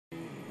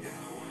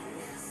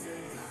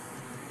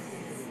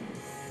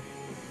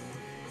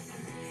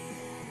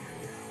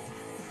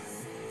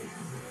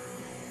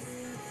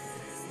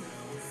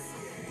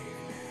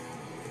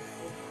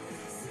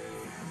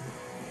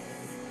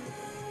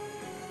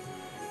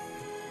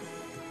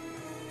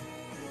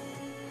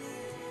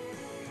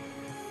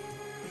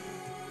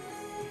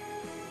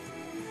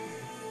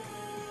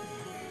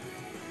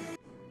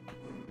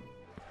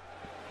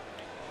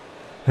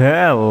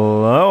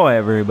Hello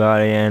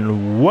everybody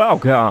and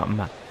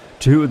welcome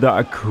to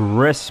the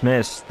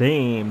Christmas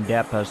themed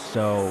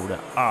episode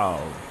of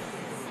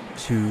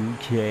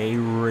 2K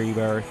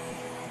Rebirth.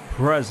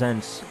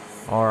 Presents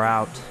are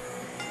out,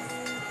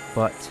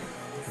 but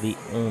the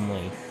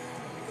only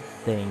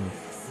thing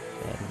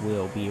that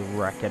will be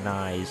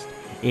recognized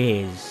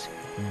is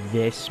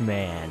this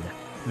man,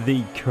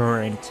 the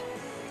current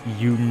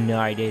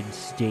United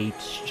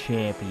States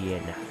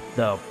champion,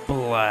 the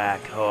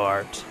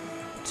Blackheart,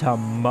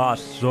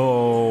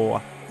 Tommaso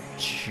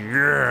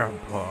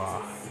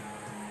Ciampa.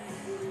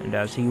 And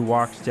as he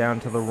walks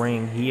down to the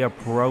ring, he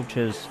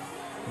approaches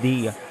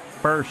the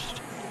first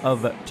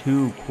of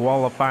two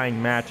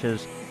qualifying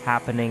matches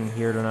happening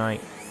here tonight.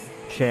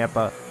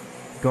 Ciampa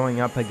going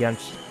up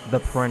against the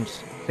Prince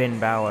Finn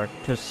Balor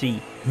to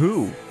see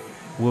who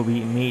will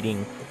be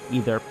meeting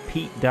either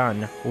Pete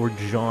Dunne or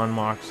Jon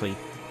Moxley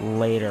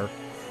later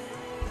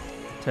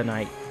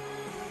tonight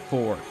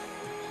for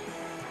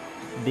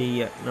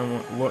the,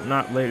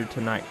 not later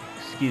tonight,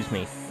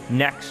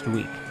 next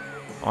week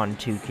on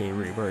 2K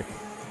Rebirth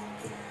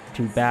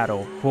to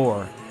battle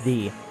for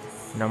the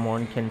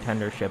 #1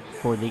 contendership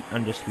for the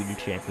Undisputed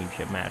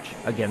Championship match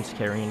against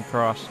Karrion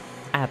Kross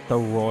at the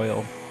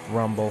Royal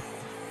Rumble.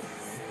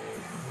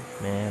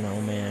 Man,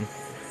 oh man.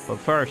 But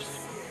first,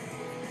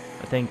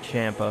 I think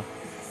Ciampa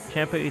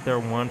either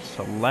wants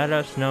to let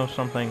us know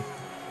something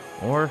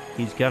or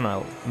he's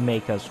gonna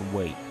make us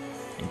wait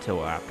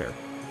until after.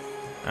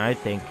 I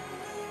think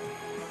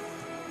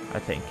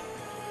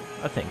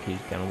he's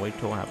gonna wait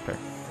till after.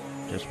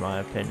 Just my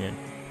opinion.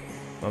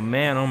 But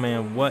man, oh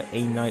man, what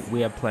a night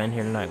we have planned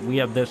here tonight. We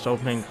have this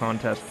opening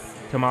contest,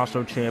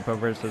 Tommaso Ciampa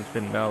versus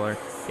Finn Balor,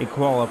 a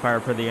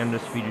qualifier for the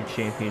Undisputed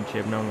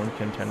Championship #1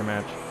 contender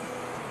match.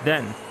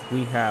 Then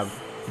we have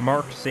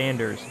Mark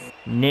Sanders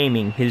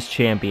naming his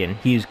champion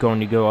he's going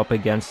to go up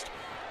against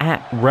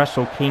at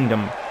Wrestle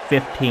Kingdom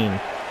 15.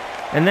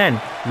 And then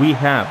we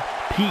have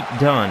Pete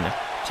Dunne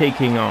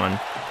taking on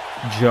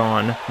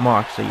Jon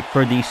Moxley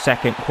for the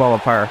second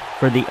qualifier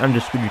for the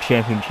Undisputed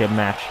Championship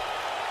match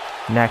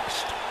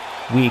next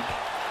week.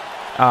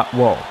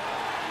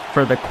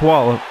 For the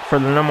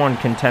 #1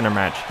 contender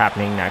match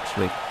happening next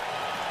week.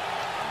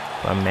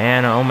 But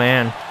man, oh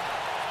man,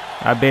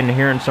 I've been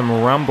hearing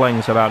some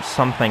rumblings about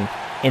something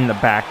in the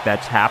back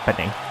that's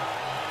happening.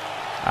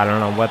 I don't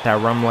know what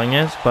that rumbling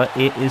is, but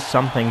it is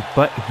something.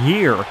 But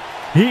here,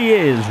 he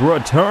is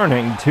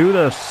returning to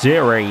the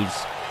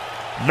series.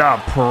 The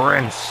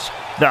Prince,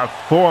 the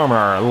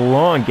former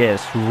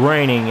longest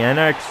reigning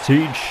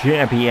NXT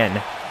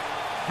champion,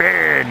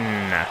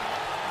 Finn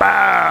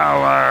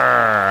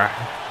Balor.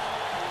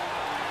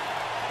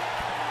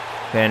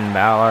 Finn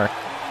Balor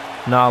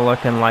not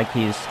looking like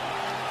he's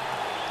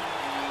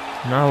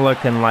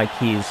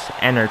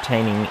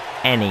entertaining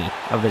any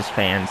of his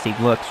fans. He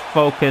looks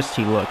focused,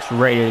 he looks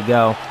ready to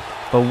go,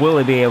 but will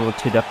he be able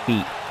to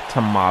defeat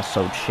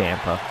Tommaso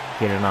Ciampa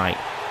here tonight?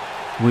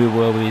 We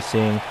will be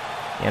seeing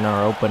in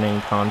our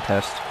opening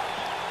contest.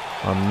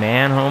 Oh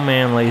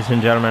man, ladies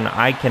and gentlemen,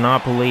 I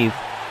cannot believe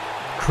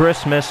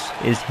Christmas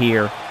is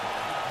here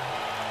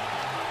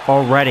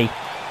already.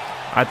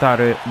 I thought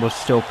it was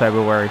still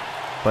February,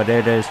 but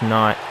it is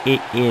not.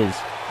 It is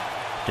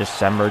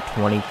December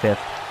 25th.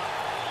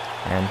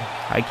 And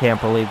I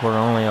can't believe we're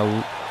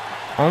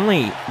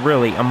only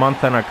really a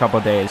month and a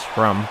couple days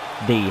from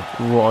the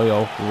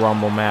Royal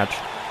Rumble match.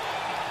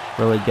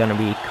 Really gonna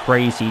be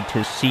crazy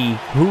to see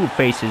who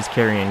faces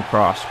Karrion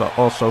Kross, but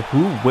also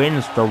who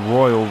wins the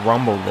Royal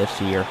Rumble this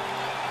year.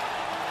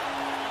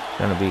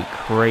 Gonna be a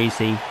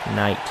crazy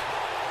night.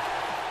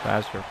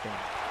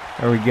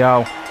 There we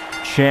go.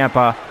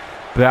 Ciampa,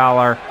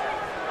 Balor.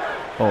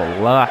 Oh,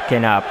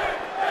 locking up.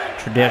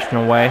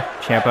 Traditional way.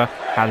 Ciampa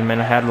has him in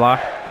a headlock.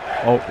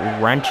 Oh,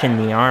 wrenching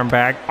the arm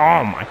back.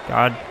 Oh my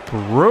god.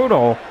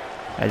 Brutal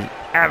as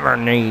ever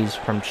knees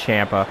from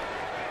Ciampa.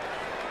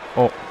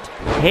 Oh,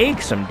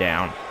 takes him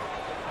down.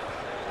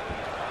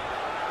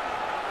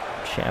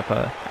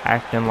 Ciampa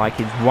acting like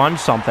he's won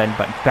something,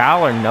 but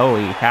Balor knows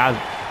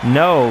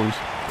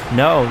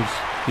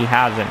he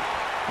hasn't.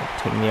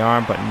 Taking the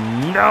arm, but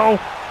no.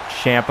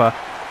 Ciampa.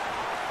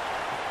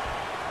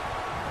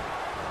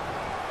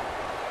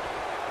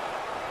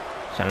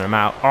 Send him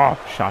out. Oh,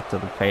 shot to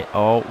the face.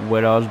 Oh,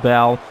 Widow's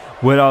Bell.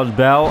 Widow's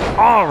Bell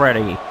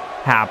already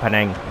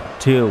happening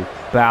to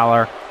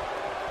Balor.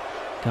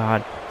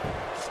 God,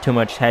 it's too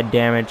much head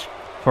damage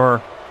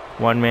for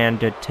one man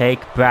to take.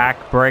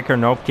 Backbreaker.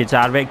 Nope, gets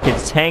out of it.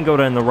 Gets tangled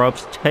in the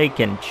ropes,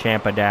 taking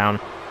Ciampa down.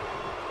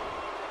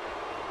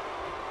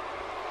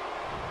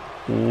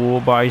 Ooh,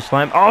 body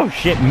slam. Oh,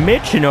 shit.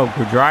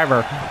 Michinoku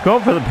driver. Go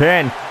for the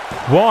pin.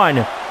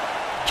 One.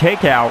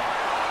 Kick out.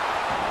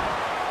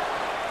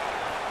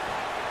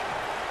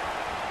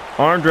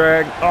 Arm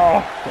drag.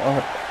 Oh,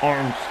 God.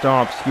 Arm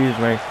stomp. Excuse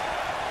me.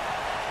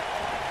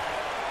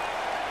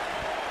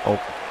 Oh,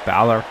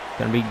 Balor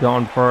gonna be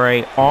going for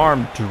a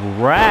arm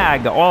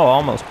drag. Oh,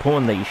 almost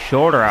pulling the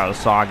shoulder out of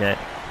socket.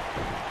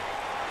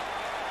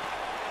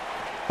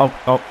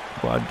 Oh,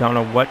 Well, I don't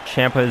know what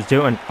Ciampa is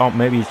doing. Oh,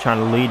 maybe he's trying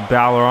to lead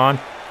Balor on.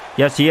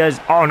 Yes, he is.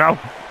 Oh, no.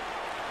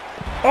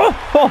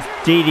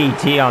 Oh,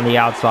 DDT on the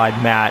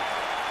outside mat.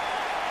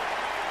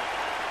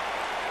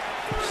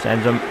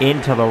 Sends him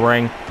into the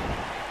ring.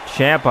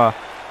 Ciampa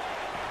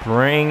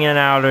bringing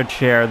out a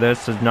chair.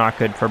 This is not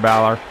good for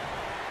Balor.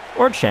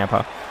 Or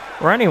Ciampa.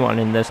 Or anyone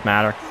in this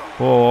matter.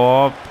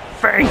 Oh,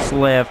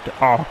 facelift.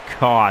 Oh,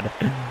 God.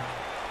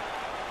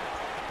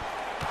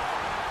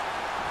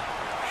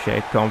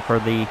 Shake going for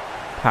the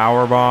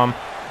powerbomb.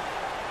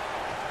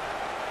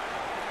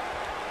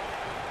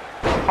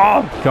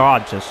 Oh,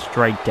 God, just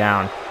straight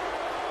down.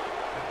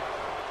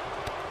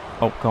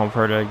 Oh, going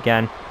for it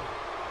again.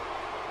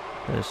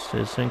 This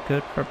isn't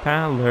good for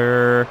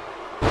Balor.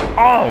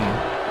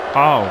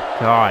 Oh,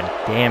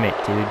 God damn it,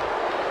 dude.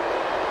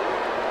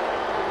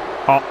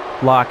 Oh,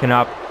 locking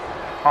up.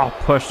 Oh,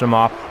 pushed him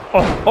off.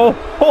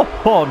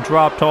 Oh,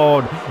 dropped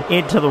hold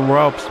into the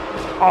ropes.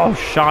 Oh,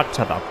 shot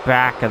to the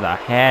back of the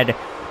head.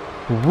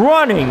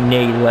 Running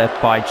knee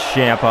lift by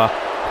Ciampa.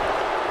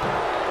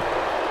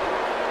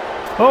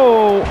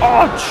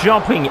 Oh,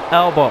 jumping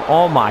elbow.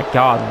 Oh my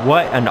God,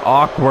 what an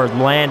awkward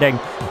landing.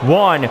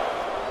 1,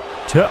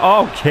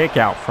 2, kick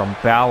out from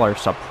Balor,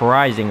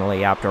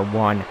 surprisingly, after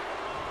 1.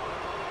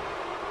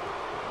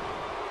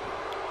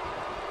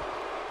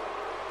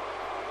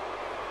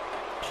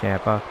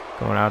 Ciampa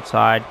going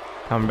outside,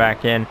 coming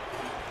back in,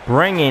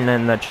 bringing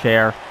in the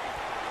chair.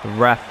 The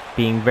ref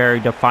being very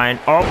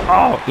defiant.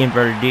 Oh,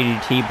 inverted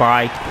DDT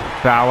by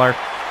Balor.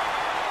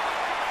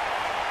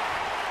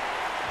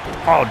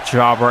 Oh,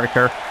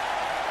 jawbreaker.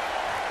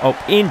 Oh,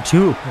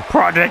 into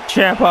Project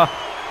Ciampa.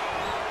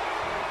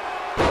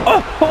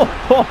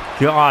 Oh,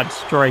 God,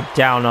 straight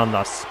down on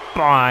the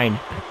spine.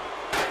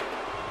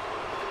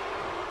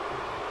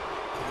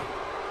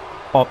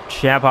 Oh,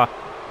 Ciampa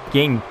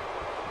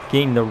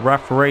getting the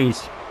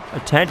referee's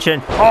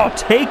attention. Oh,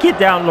 take it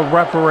down, the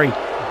referee.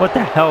 What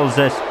the hell is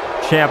this?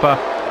 Ciampa.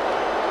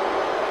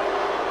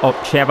 Oh,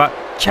 Ciampa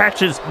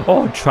catches.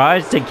 Oh,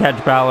 tries to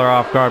catch Balor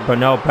off guard, but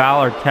no,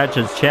 Balor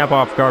catches Ciampa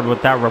off guard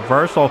with that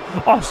reversal.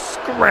 Oh,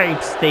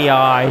 scrapes the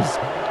eyes.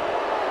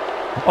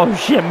 Oh,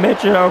 shit,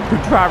 Mitchell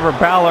driver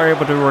Balor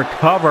able to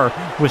recover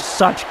with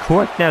such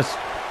quickness.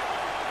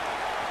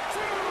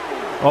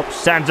 Oh,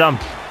 sends him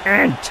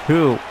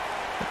into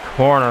the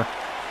corner.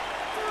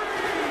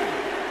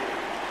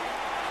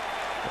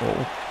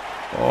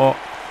 Oh,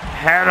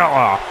 head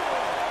off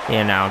the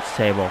announce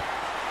table.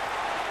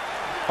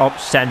 Oh,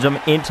 sends him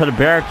into the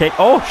barricade.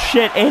 Oh,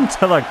 shit,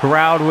 into the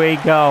crowd we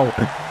go.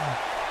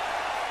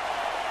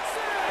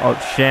 Oh,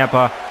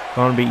 Ciampa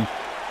going to be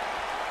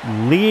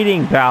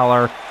leading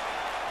Balor.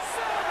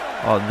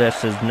 Oh,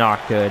 this is not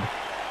good.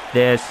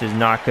 This is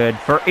not good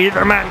for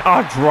either man.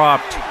 Oh,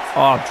 dropped.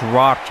 Oh,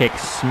 drop kick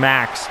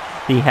smacks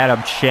the head of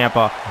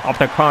Ciampa off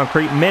the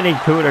concrete. Mini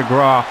coup de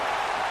grace.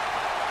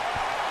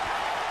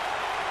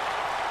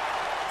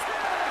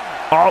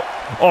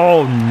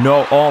 Oh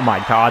no, oh my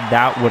God,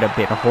 that would have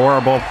been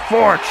horrible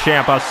for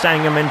Ciampa,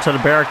 sending him into the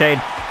barricade,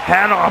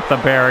 head off the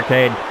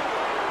barricade,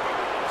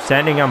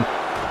 sending him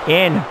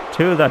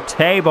into the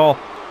table.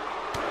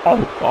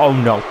 Oh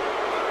no,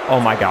 oh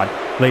my God,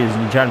 ladies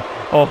and gentlemen,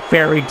 oh,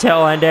 fairy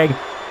tale ending.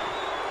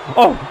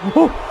 Oh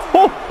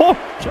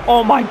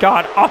my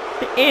God,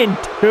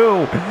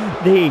 into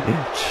the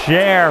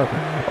chair.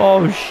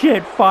 Oh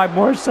shit, 5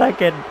 more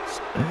seconds.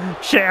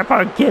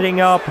 Ciampa getting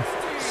up.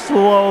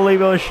 Slowly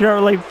but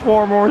surely,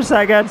 4 more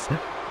seconds.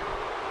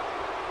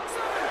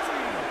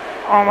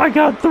 Oh my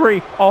God,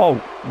 3. Oh,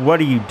 what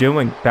are you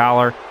doing,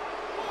 Balor?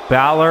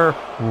 Balor,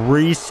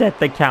 reset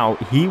the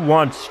count. He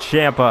wants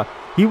Ciampa.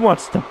 He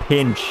wants to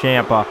pin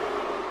Ciampa.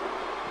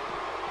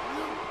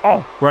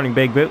 Oh, running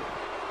big boot.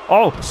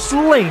 Oh,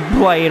 sling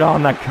blade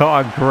on the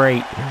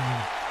concrete.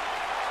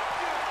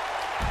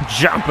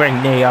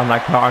 Jumping knee on the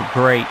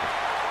concrete.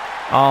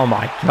 Oh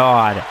my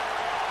God.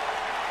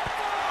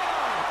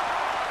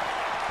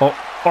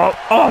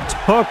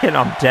 Taking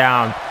him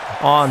down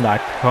on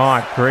the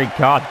concrete.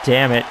 God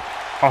damn it.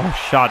 Oh,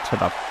 shot to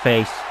the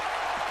face.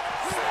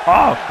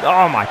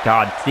 Oh my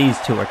God. These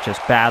two are just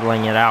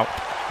battling it out.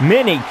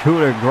 Mini coup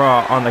de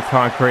grace on the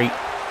concrete.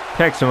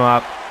 Picks him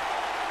up.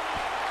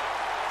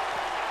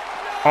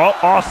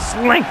 Oh,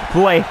 slink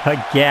blade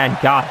again.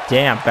 God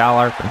damn,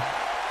 Balor.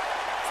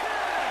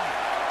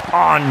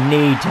 Oh,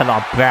 knee to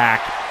the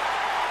back.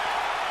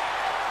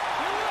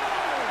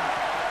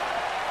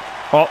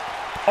 Oh,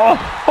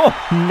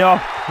 no.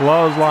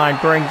 Clothesline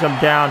brings him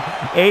down.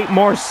 8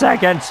 more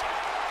seconds.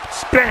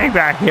 Spinning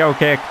back heel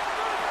kick.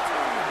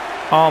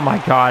 Oh my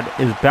God.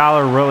 Is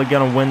Balor really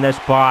going to win this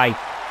by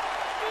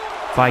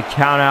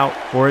count out?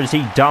 Or is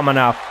he dumb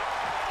enough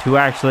to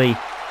actually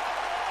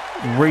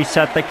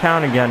reset the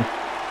count again?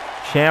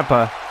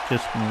 Ciampa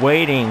just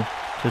waiting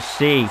to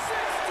see.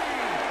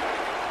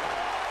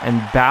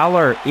 And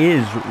Balor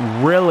is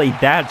really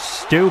that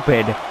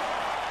stupid.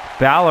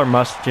 Balor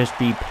must just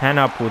be pent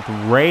up with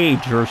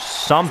rage or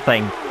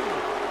something.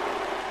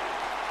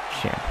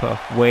 Ciampa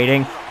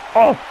waiting.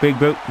 Oh, big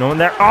boot. No one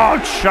there. Oh,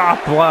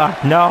 chop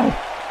block. No.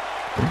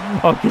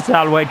 Oh, gets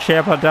out of the way.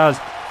 Ciampa does.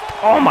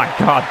 Oh my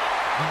God.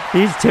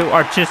 These two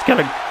are just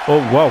gonna.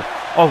 Oh, whoa.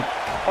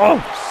 Oh,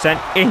 sent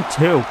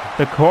into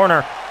the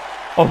corner.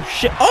 Oh,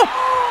 shit. Oh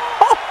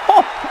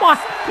my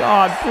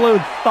God. Blue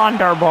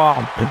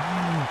Thunderbomb.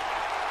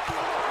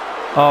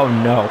 Oh,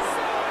 no.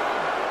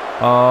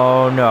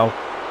 Oh, no.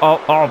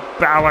 Oh,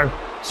 Balor.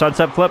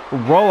 Sunset flip.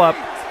 Roll up.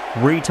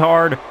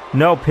 Retard.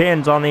 No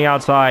pins on the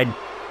outside.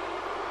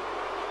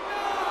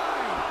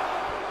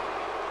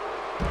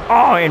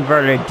 Oh,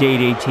 inverted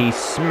DDT.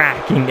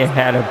 Smacking the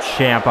head of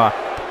Ciampa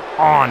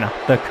on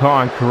the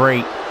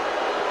concrete.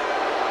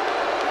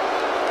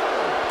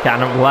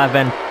 Count of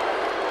 11.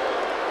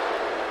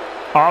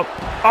 Oh,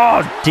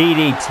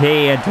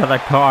 DDT into the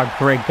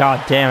concrete.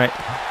 God damn it.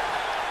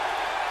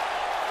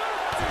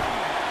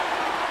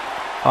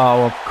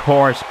 Oh, of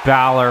course,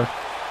 Balor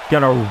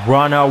gonna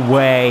run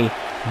away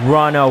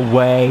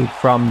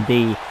from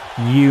the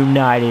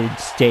United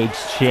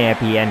States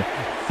champion.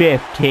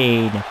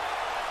 15.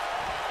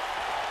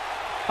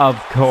 Of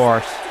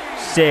course.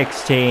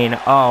 16.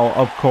 Oh,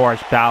 of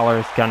course,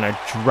 Balor's gonna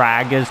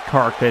drag his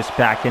carcass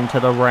back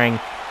into the ring.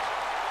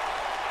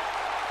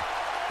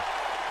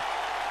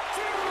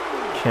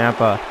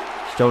 Ciampa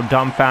still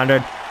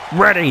dumbfounded.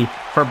 Ready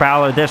for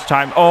Balor this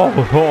time. Oh,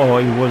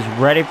 he was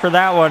ready for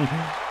that one.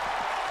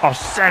 Oh,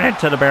 send it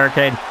to the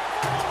barricade.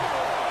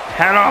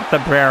 Head off the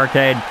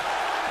barricade.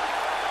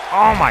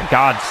 Oh my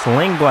God,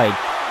 Sling Blade.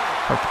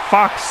 For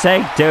fuck's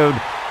sake, dude.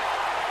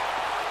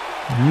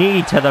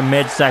 Knee to the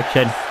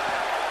midsection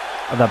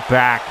of the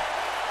back.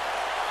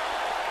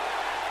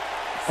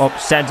 Oh,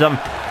 sends him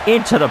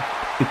into the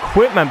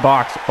equipment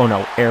box. Oh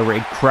no, air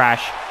raid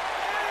crash.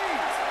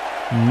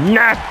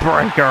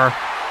 Neckbreaker.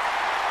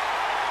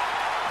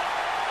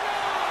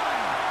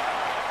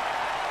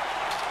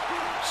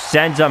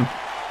 Sends him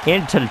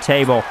into the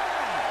table.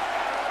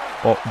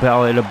 Oh,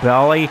 belly to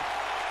belly.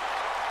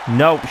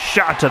 No,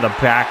 shot to the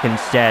back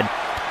instead.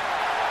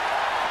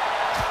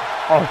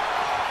 Oh,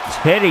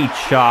 titty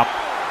chop.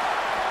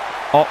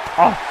 Oh,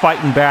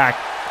 fighting back.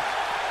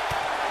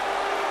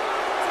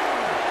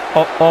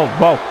 Oh,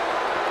 whoa.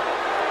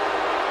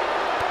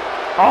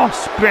 Oh,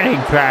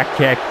 spinning back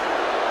kick.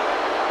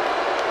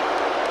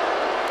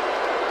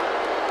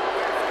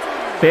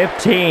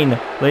 15,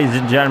 ladies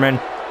and gentlemen.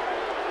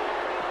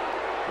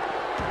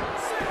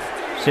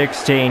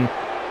 16.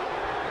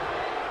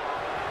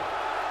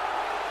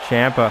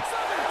 Ciampa.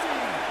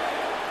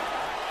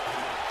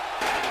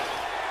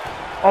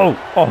 Oh,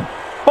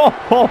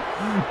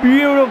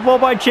 beautiful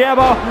by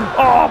Ciampa.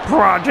 Oh,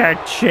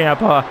 Project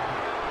Ciampa.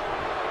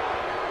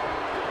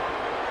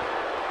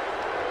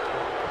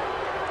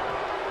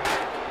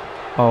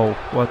 Oh,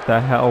 what the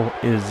hell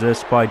is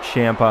this by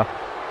Ciampa?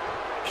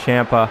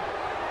 Ciampa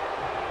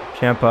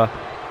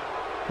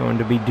going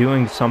to be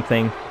doing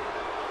something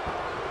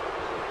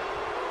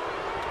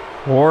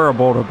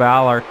horrible to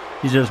Balor.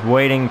 He's just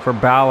waiting for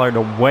Balor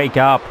to wake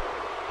up.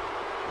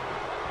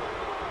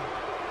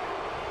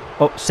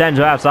 Oh, sends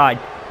him outside.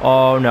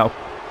 Oh no.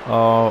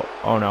 Oh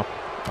no.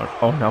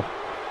 Oh no.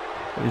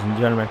 Ladies and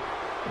gentlemen.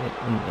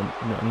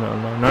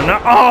 No.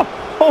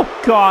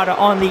 Oh God,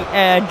 on the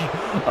edge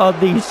of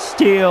the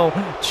steel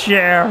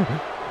chair.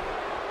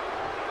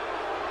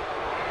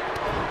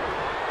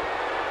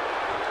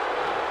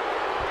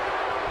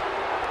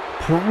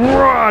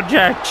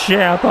 Project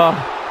Ciampa.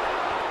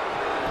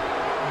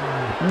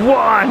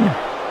 1,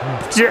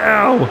 2,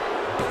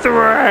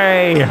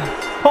 3.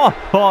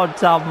 Oh,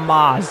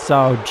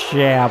 Tommaso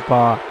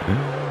Ciampa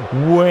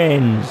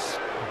wins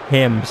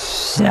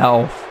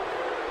himself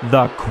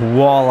the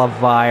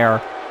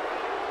qualifier.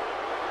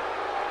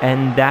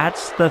 And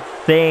that's the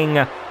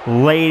thing,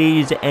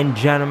 ladies and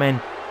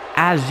gentlemen.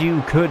 As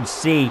you could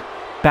see,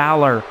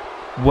 Balor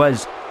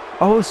was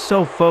oh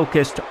so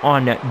focused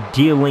on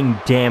dealing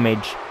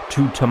damage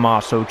to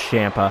Tommaso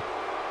Ciampa.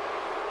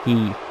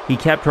 He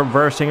kept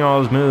reversing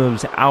all his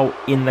moves out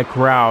in the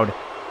crowd.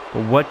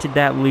 But what did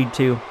that lead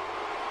to?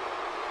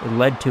 It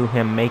led to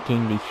him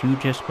making the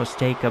hugest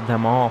mistake of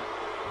them all.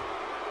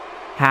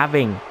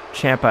 Having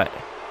Ciampa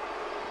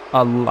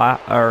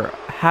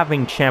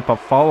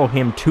follow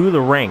him to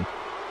the ring.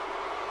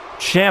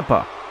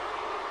 Ciampa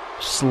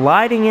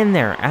sliding in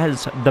there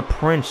as the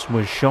Prince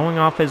was showing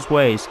off his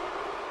ways.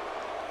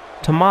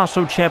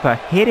 Tommaso Ciampa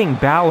hitting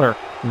Balor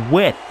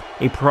with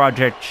a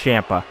Project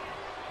Ciampa.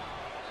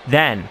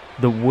 Then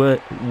the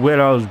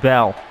Widow's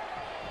Bell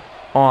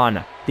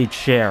on the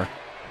chair.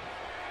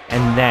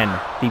 And then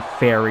the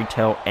fairy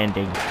tale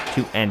ending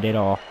to end it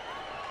all.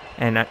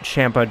 And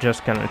Ciampa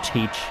just gonna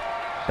teach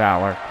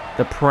Balor,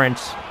 the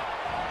Prince,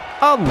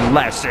 a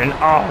lesson.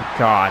 Oh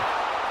God.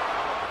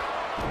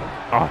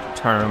 Oh,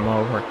 turn him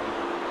over.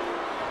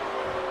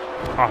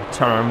 Oh,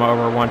 turn him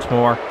over once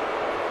more.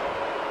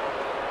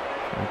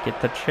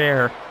 Get the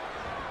chair.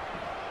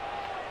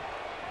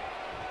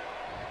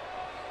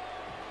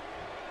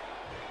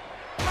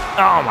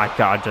 Oh my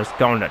God, just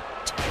going to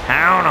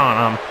town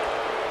on him.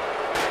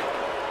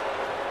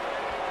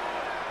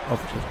 Oh,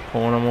 just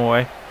pulling him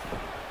away.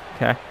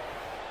 Okay.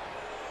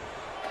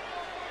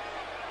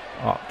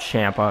 Oh,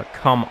 Ciampa,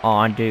 come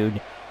on,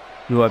 dude.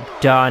 You have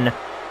done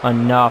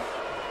enough.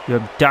 You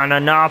have done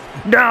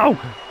enough. No!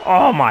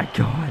 Oh my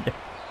god.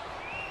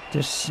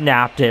 Just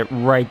snapped it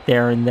right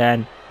there and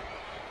then.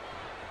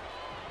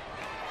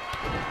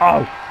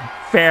 Oh,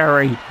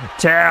 fairy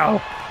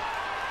tale.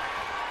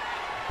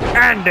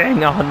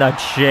 Ending on the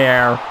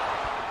chair.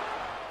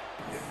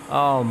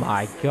 Oh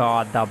my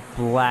god, the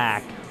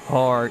black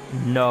heart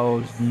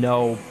knows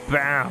no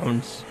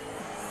bounds.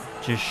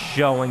 Just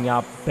showing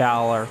up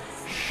Balor,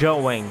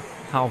 showing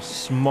how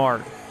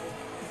smart,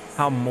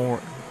 how more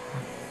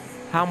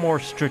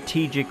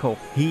strategical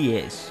he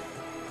is.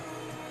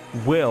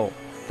 Will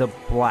the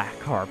Black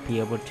Heart be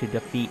able to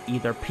defeat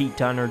either Pete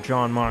Dunne or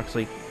Jon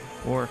Moxley?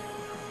 Or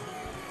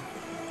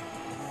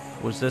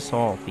was this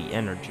all the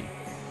energy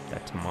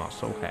that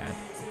Tommaso had?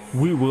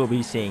 We will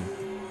be seeing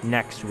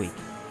next week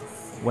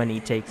when he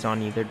takes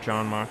on either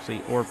Jon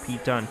Moxley or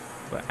Pete Dunne.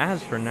 But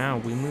as for now,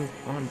 we move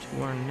on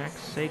to our next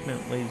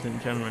segment, ladies and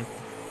gentlemen,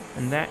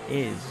 and that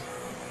is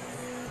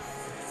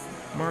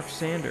Mark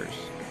Sanders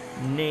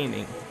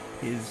naming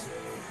his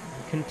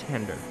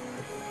contender,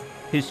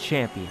 his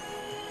champion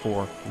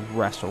for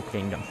Wrestle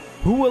Kingdom.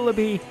 Who will it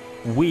be?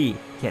 We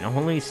can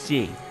only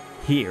see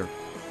here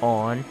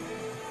on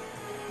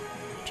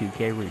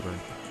 2K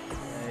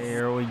Rebirth.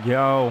 Here we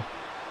go.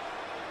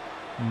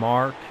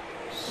 Mark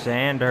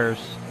Sanders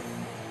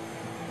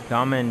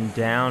coming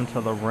down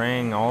to the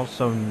ring,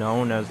 also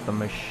known as the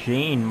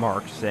Machine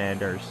Mark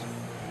Sanders.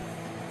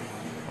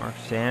 Mark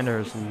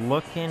Sanders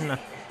looking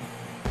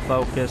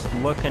focused,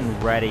 looking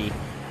ready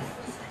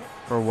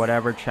for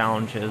whatever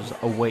challenges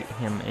await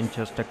him in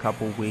just a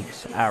couple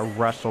weeks at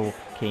Wrestle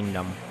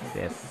Kingdom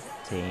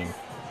 15.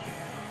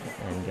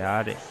 And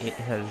God, it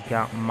has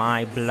got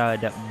my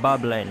blood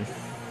bubbling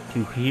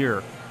to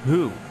hear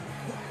who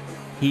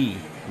he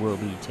will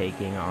be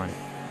taking on.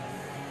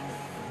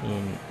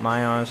 In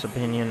my honest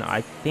opinion, I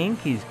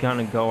think he's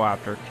gonna go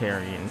after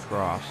Karrion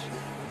Kross,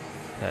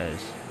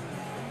 because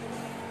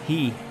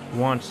he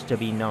wants to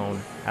be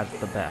known as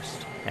the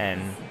best,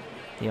 and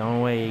the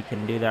only way he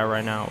can do that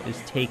right now is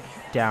take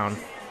down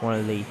one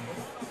of the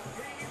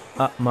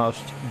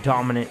utmost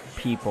dominant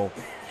people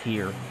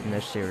here in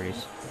this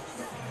series.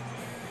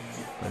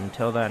 But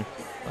until then,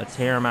 let's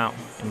hear him out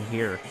and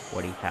hear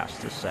what he has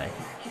to say.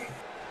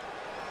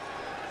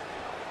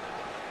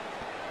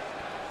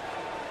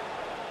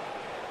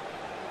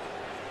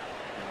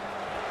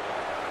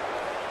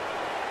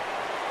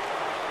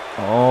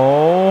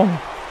 Oh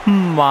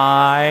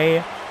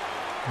my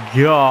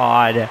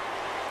God.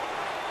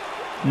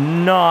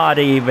 Not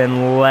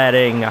even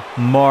letting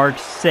Mark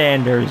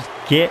Sanders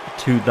get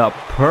to the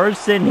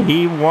person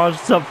he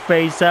wants to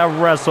face at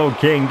Wrestle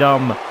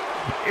Kingdom.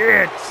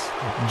 It's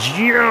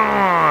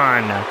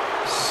John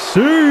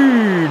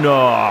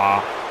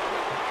Cena.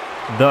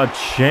 The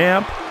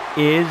champ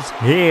is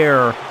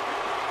here,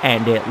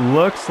 and it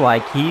looks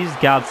like he's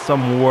got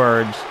some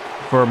words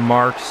for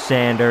Mark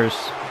Sanders.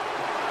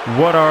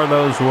 What are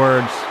those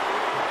words?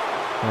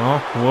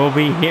 Well, we'll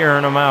be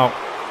hearing them out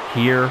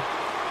here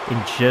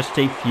in just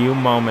a few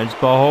moments.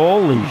 But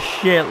holy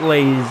shit,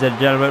 ladies and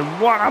gentlemen,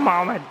 what a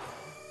moment!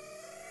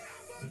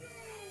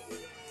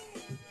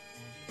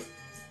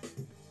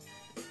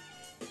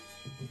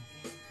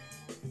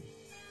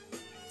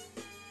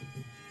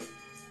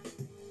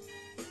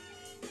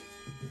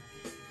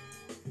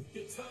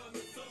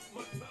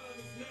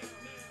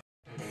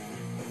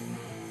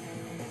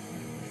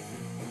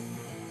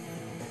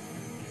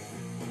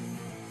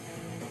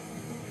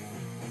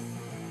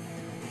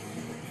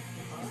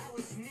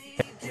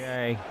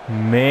 Okay,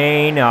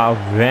 main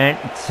event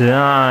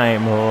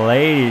time,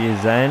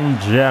 ladies and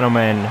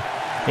gentlemen,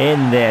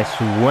 in this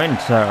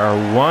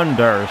Winter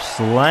Wonder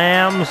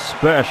Slam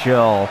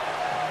special.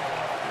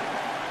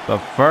 But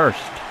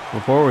first,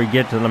 before we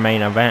get to the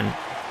main event,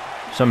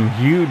 some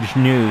huge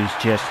news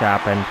just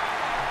happened.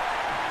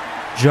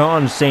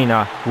 John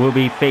Cena will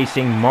be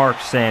facing Mark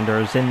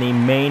Sanders in the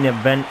main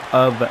event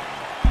of... Sorry,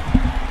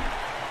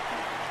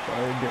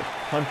 just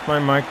punched my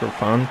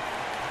microphone.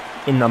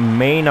 In the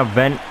main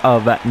event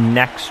of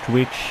next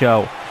week's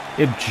show.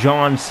 If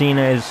John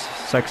Cena is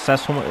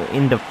successful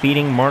in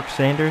defeating Mark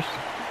Sanders,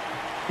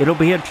 it'll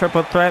be a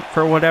triple threat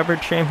for whatever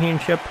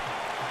championship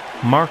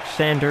Mark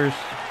Sanders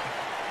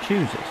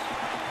chooses.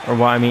 Or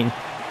well, I mean,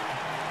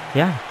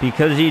 yeah,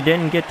 because he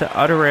didn't get to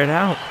utter it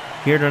out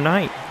here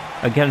tonight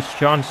against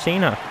John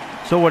Cena.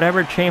 So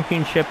whatever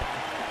championship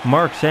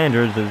Mark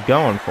Sanders is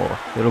going for,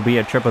 it'll be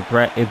a triple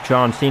threat if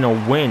John Cena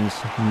wins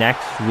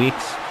next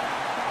week's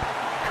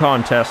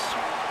contest.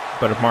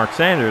 But if Mark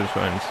Sanders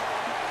wins,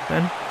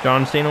 then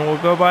John Cena will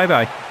go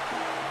bye-bye.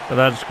 So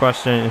that's the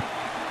question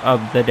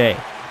of the day.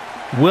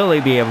 Will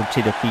he be able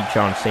to defeat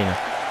John Cena?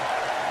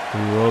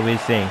 We will be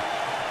seeing.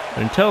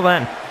 But until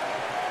then,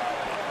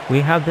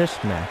 we have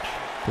this match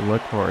to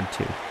look forward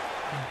to.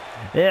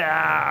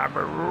 Yeah,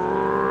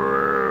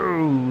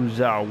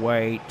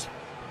 Cruiserweight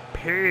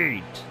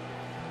Pete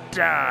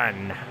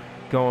Dunne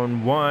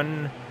going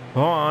one-on-one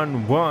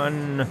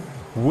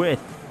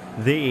with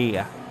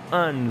the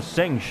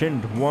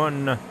unsanctioned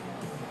one,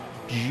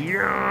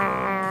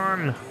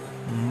 Jon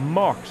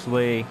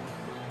Moxley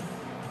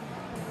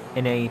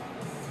in a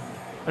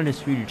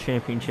Undisputed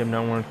Championship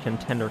 #1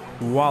 contender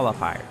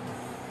qualifier.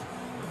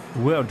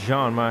 Will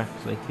Jon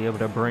Moxley be able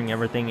to bring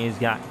everything he's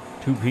got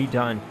to be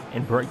done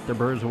and break the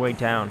Bruiserweight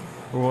down?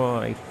 Or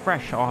will a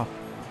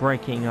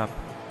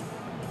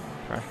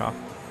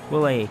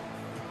will a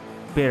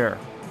bitter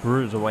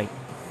Bruiserweight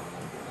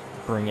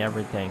bring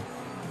everything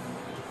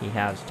he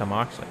has to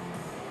Moxley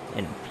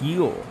and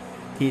fuel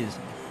his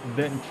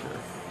venture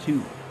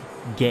to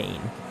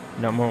gain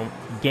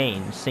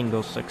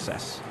single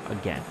success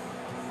again?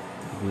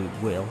 We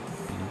will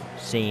be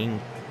seeing.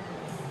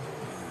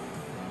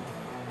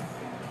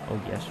 Oh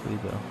yes, we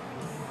will.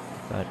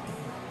 But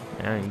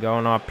and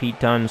going off Pete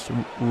Dunne's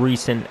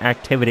recent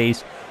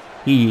activities,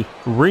 he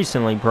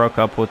recently broke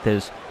up with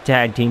his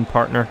tag team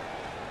partner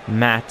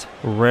Matt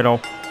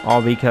Riddle,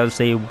 all because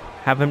they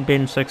haven't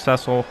been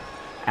successful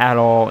at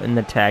all in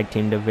the tag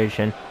team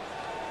division.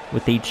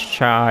 With each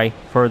try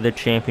for the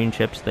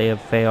championships, they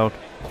have failed.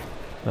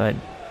 But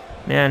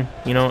man,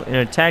 you know, in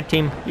a tag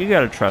team, you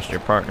gotta trust your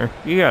partner.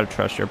 You gotta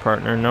trust your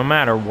partner no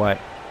matter what.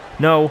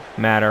 No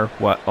matter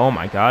what. Oh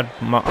my god.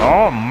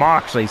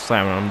 Moxley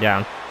slamming him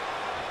down.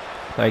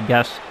 I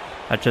guess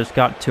that just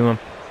got to him.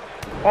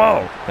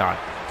 Oh god.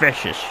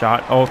 Vicious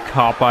shot. Oh,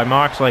 caught by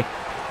Moxley.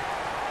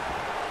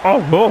 Oh,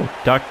 whoa.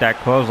 Ducked that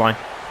clothesline.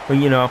 But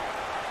you know,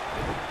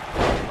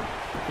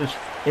 just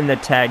in the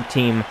tag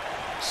team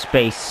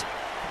space,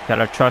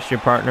 gotta trust your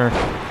partner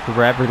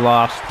through every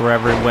loss, through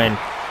every win.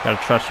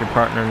 Gotta trust your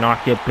partner,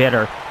 not get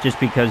bitter just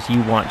because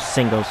you want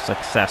singles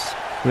success.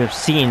 We have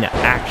seen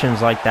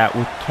actions like that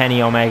with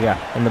Kenny Omega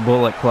and the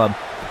Bullet Club.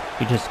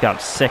 He just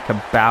got sick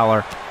of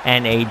Balor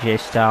and AJ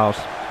Styles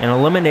and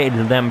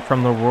eliminated them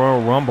from the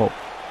Royal Rumble.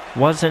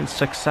 Wasn't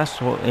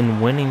successful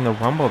in winning the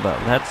Rumble though,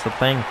 that's the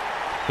thing.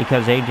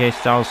 Because AJ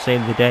Styles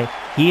saved the day,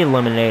 he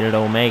eliminated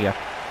Omega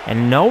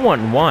and no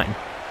one won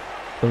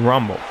the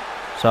Rumble.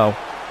 So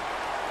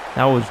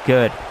that was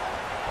good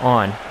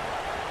on.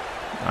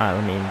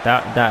 I mean,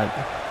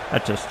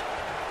 that just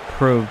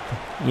proved,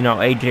 you know,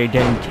 AJ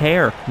didn't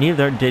care.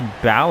 Neither did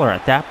Balor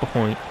at that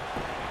point.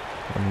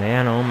 Oh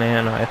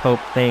man, I hope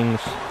things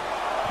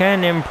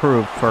can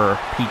improve for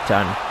Pete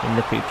Dunne in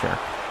the future.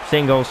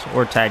 Singles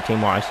or tag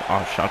team wise.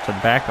 Oh, shot to the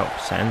back. Oh,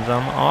 sends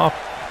them off.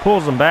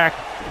 Pulls them back.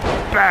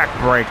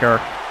 Backbreaker.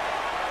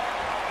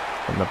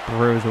 From the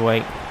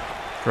Bruiserweight.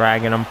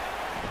 Dragging him.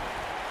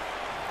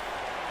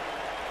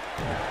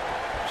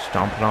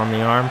 Stomping on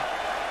the arm.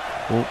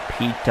 Oh,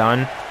 Pete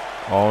Dunne.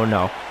 Oh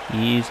no.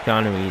 He's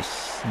going to be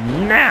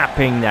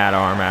snapping that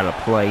arm out of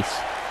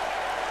place.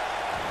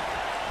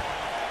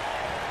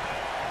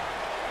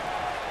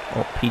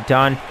 Oh, Pete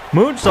Dunne.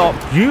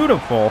 Moonsault.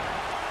 Beautiful.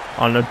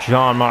 On the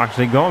Jon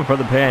Moxley. Going for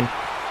the pin.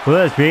 Will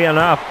this be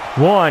enough?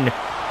 1, 2.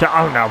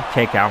 Oh no.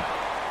 Kick out.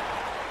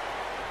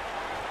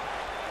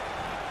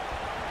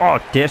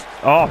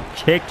 Oh,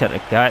 kick to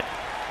the gut.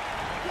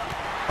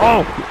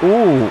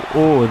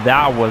 Oh,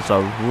 that was a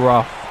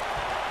rough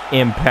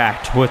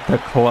impact with the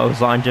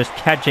clothesline, just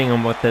catching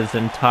him with his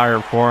entire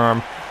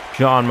forearm.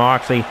 Jon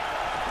Moxley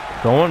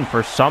going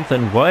for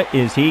something. What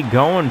is he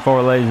going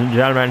for, ladies and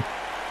gentlemen?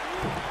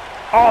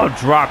 Oh,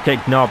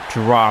 dropkick. Nope,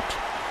 dropped.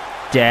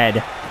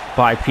 Dead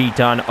by Pete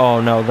Dunne.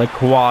 Oh no, the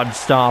quad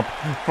stomp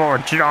for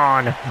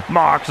Jon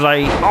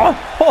Moxley.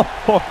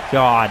 Oh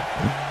god.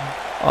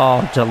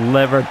 Oh,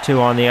 delivered to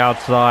on the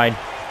outside.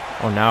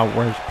 Oh, now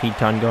where's Pete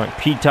Dunne going?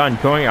 Pete Dunne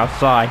going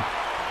outside.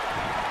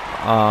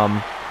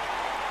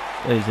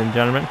 Ladies and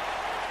gentlemen,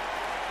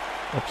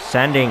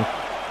 sending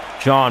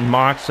Jon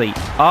Moxley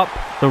up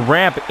the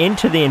ramp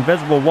into the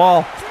invisible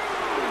wall.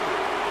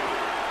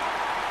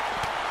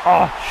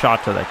 Oh,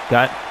 shot to the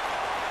gut.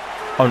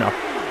 Oh no.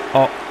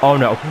 Oh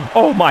no.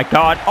 Oh my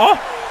god. Oh,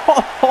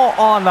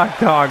 on the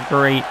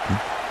concrete.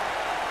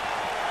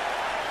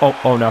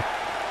 Oh no.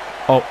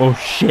 Oh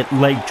shit,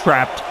 leg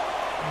trapped.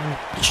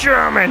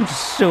 German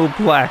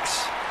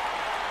suplex.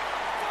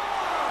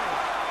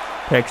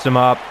 Picks him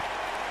up.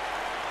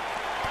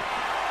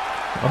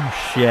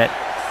 Oh shit.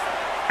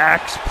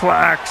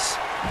 X-Plex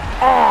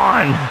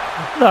on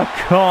the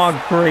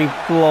concrete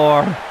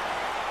floor.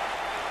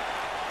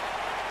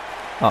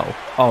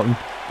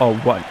 Oh,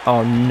 what?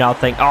 Oh,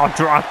 nothing. Oh,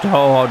 dropped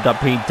hold to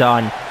Pete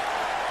Dunne.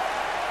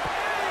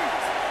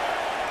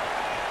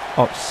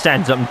 Oh,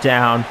 sends him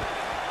down.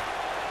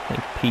 I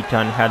think Pete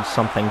Dunne had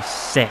something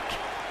sick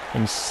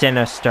and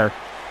sinister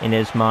in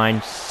his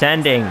mind,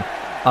 sending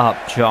up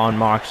Jon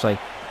Moxley.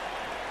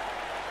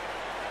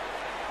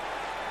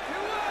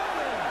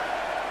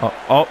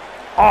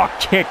 Oh,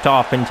 kicked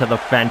off into the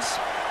fence.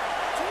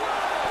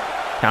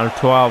 Count of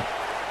 12.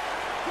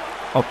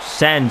 Oh,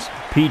 sends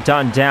Pete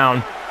Dunne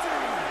down.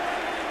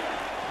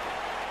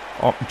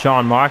 Oh,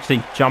 Jon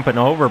Moxley jumping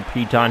over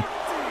Pete Dunne.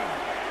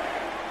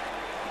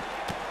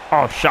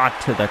 Oh, shot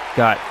to the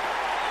gut.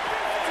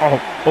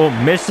 Oh,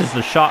 misses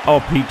the shot. Oh,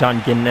 Pete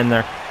Dunne getting in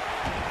there.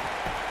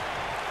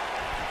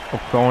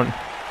 Oh, going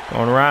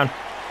around.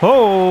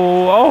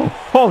 Oh,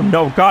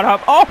 no, got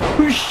up. Oh,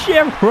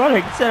 shit,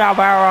 running, sit out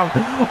arm.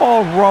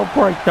 Oh, rope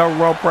break, the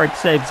rope break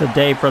saves the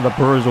day for the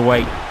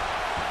Bruiserweight.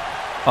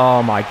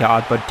 Oh, my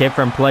God, but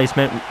different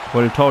placement.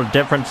 Would have told a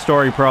different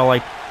story,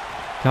 probably.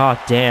 God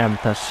damn,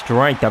 the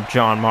strength of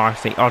Jon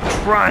Moxley. Oh,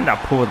 trying to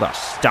pull the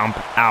stump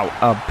out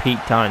of Pete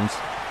Dunne's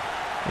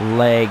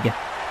leg.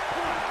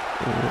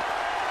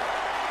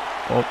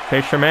 Oh,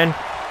 Fisherman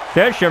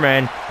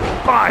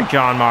by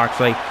Jon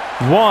Moxley.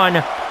 1,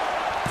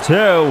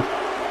 2.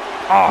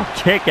 Oh,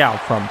 kick out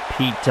from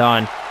Pete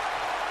Dunne.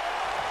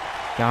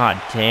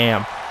 God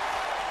damn.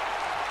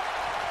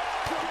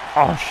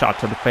 Oh, shot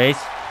to the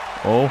face.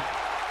 Oh.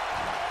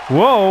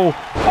 Whoa.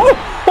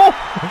 Oh,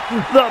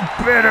 the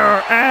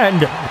bitter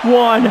end.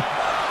 1.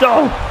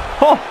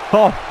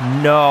 Oh,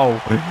 no.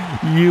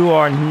 You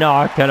are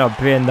not going to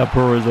pin the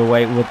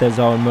Bruiserweight with his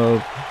own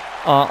move.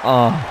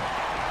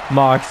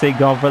 Moxley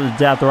going for the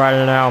Death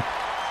Rider now.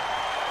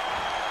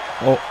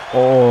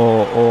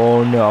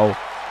 Oh, no.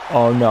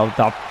 Oh, no.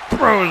 The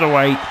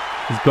Bruiserweight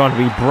is going to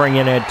be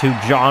bringing it to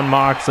Jon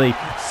Moxley,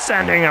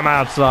 sending him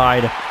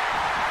outside.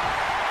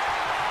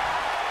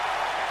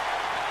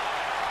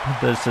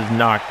 This is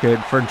not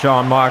good for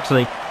Jon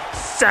Moxley,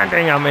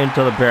 sending him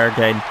into the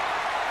barricade.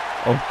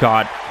 Oh,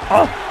 God.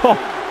 Oh,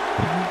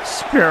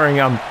 spearing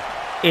him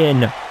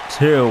into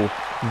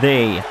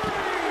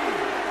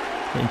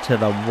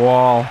the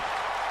wall.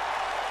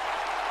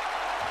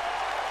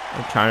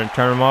 They're trying to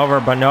turn him over,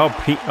 but no.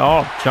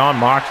 Jon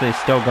Moxley's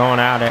still going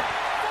at it.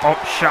 Oh,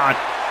 shot.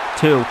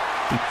 2.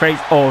 He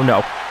faced. Oh,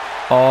 no.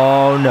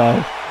 Oh,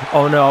 no.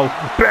 Oh, no.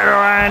 Bitter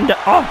end.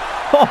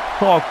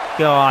 Oh,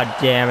 God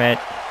damn it.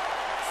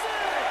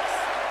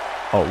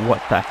 Oh,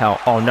 what the hell?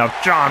 Oh, no.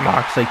 Jon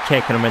Moxley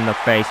kicking him in the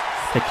face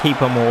to keep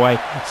him away,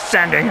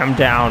 sending him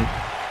down.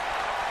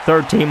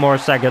 13 more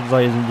seconds,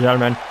 ladies and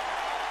gentlemen.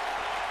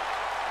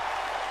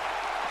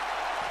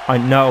 I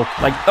know.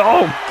 Like,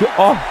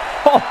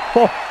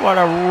 what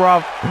a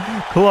rough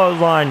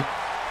clothesline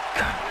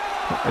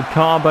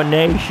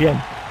combination.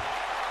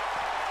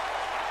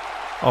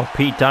 Oh,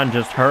 Pete Dunne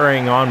just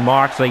hurrying on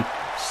Moxley,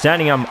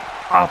 sending him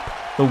up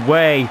the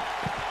way.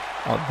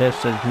 Oh,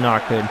 this is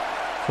not good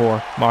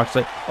for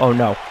Moxley. Oh,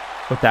 no.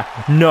 What the?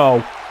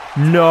 No.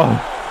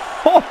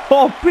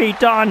 Oh, Pete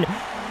Dunne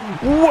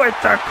with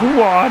the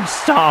quad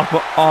stomp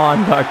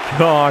on the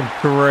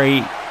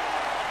concrete.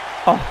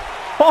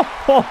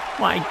 Oh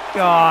my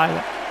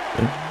God.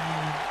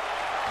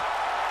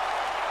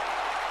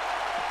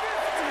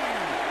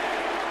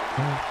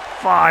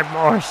 Five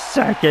more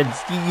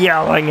seconds,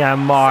 yelling at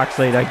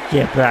Moxley to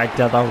get back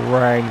to the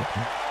ring.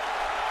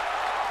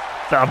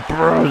 The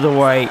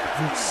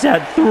Bruiserweight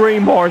set 3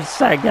 more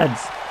seconds.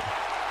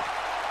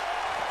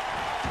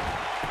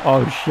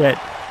 Oh shit.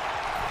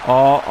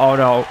 Oh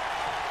no.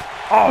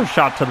 Oh,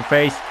 shot to the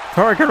face.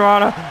 Hurricane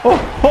Rana.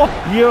 Oh,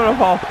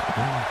 beautiful.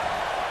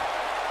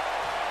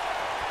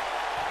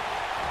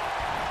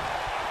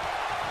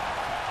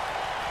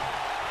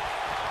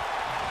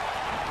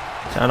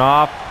 Turn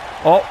off.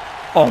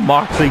 Oh,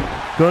 Moxley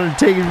gonna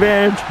take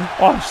advantage.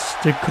 Oh,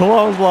 to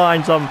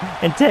clotheslines him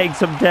and takes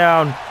him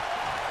down.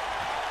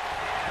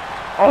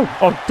 Oh,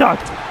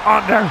 ducked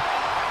under.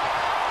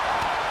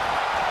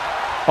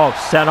 Oh,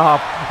 set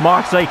off.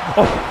 Moxley.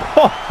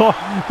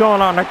 Oh,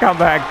 going on a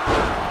comeback.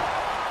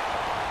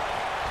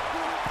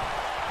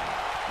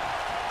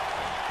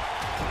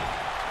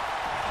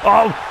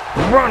 Oh,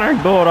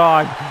 running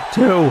Bulldog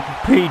to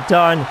Pete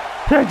Dunne.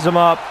 Picks him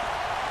up.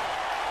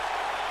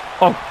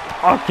 Oh,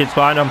 gets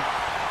behind him.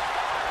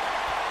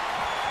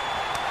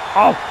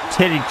 Oh,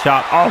 titty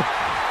chop.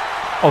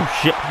 Oh,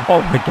 shit.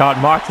 Oh, my God.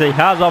 Moxley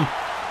has him.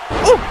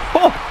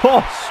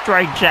 Oh,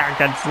 straight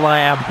jacket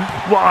slam.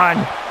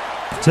 1,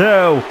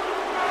 2.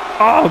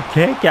 Oh,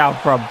 kick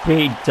out from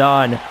Pete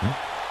Dunne.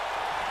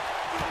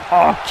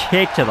 Oh,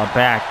 kick to the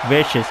back.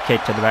 Vicious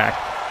kick to the back.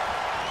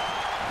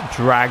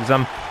 Drags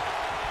him.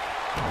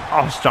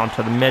 Oh, stomp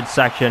to the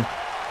midsection.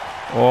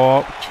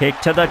 Oh, kick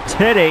to the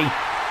titty.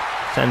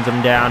 Sends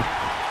him down.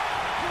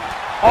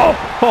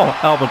 Oh,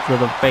 elbow to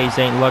the face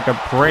ain't looking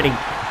pretty.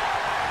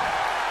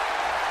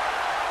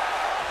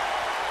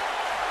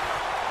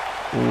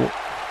 Ooh.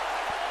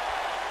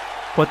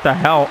 What the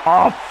hell?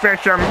 Oh,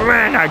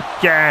 Fisherman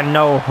again.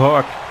 No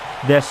hook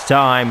this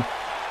time.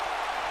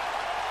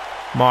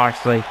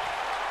 Moxley.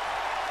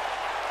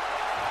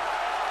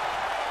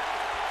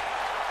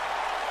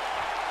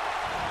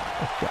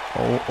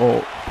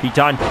 Oh, Pete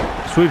Dunne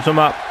sweeps him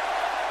up.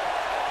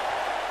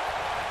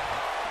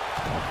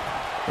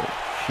 Oh,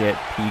 shit,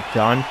 Pete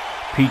Dunne.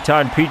 Pete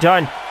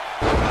Dunne.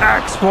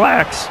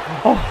 X-Flex.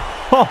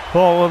 Oh,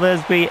 will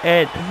this be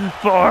it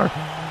for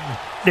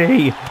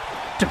the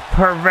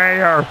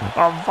purveyor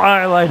of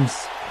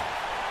violence?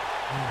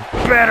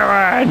 Bitter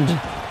end.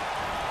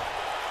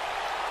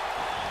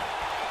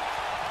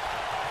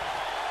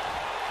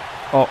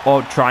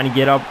 Oh, trying to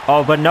get up.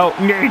 Oh, but no,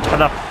 knee to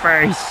the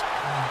face.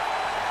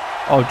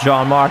 Oh,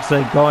 Jon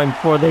Moxley going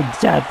for the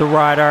Death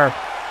Rider.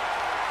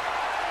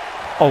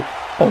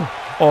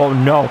 Oh,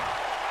 no.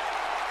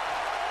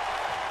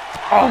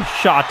 Oh,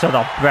 shot to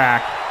the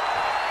back.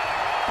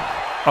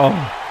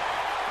 Oh.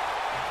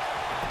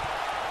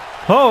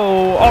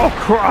 Oh,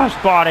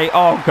 crossbody.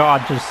 Oh,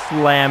 God, just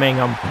slamming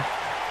him.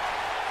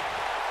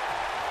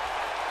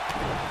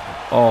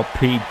 Oh,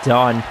 Pete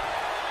Dunne.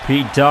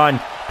 Pete Dunne.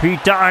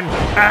 Pete Dunne.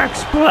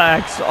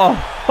 X-Plex. Oh,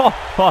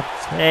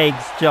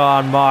 takes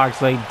Jon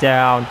Moxley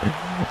down.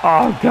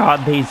 Oh,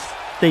 God,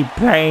 the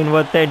pain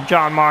within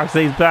Jon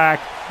Moxley's back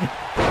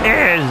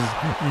is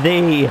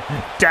the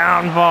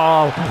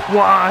downfall.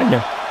 1,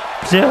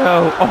 2.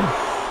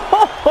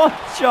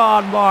 Oh,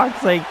 Jon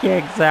Moxley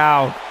kicks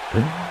out.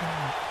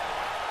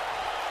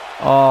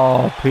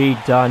 Oh, Pete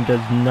Dunne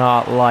does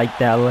not like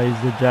that, ladies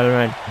and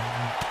gentlemen.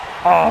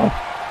 Oh,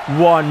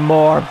 one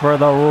more for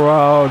the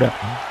road.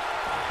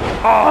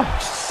 Oh,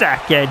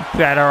 second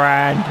bitter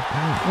end.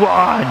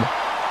 1,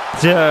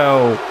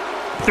 2,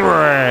 3.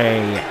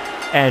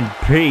 And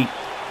Pete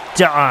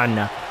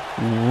Dunne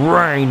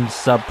reigns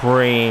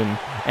supreme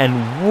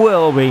and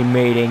will be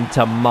meeting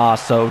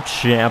Tommaso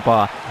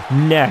Ciampa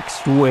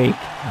next week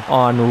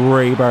on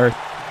Rebirth.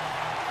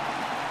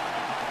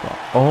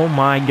 Oh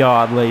my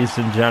God, ladies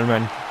and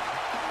gentlemen.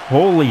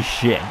 Holy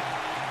shit.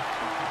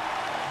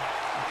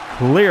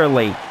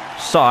 Clearly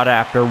sought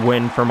after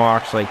win for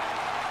Moxley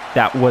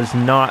that was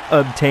not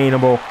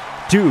obtainable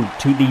due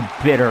to the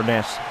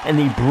bitterness and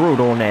the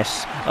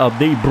brutalness of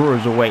the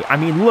Bruiserweight. I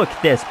mean, look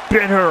at this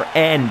bitter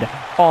end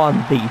on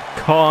the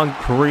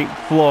concrete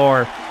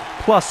floor,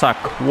 plus a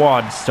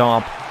quad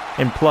stomp,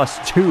 and plus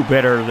 2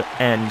 bitter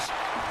ends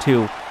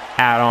to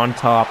add on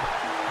top.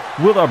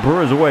 Will the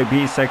Bruiserweight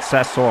be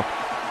successful,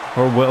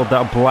 or will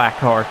the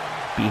Blackheart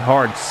be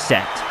hard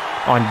set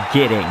on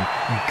getting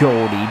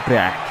Goldie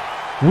back?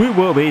 We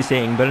will be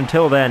seeing, but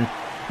until then,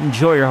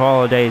 enjoy your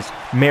holidays.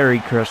 Merry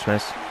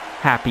Christmas,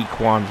 Happy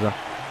Kwanzaa,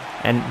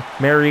 and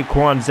Merry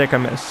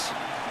Kwanzaa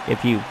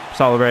if you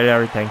celebrate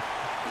everything.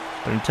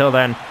 But until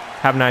then,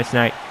 have a nice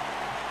night,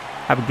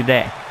 have a good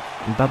day,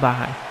 and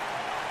bye-bye.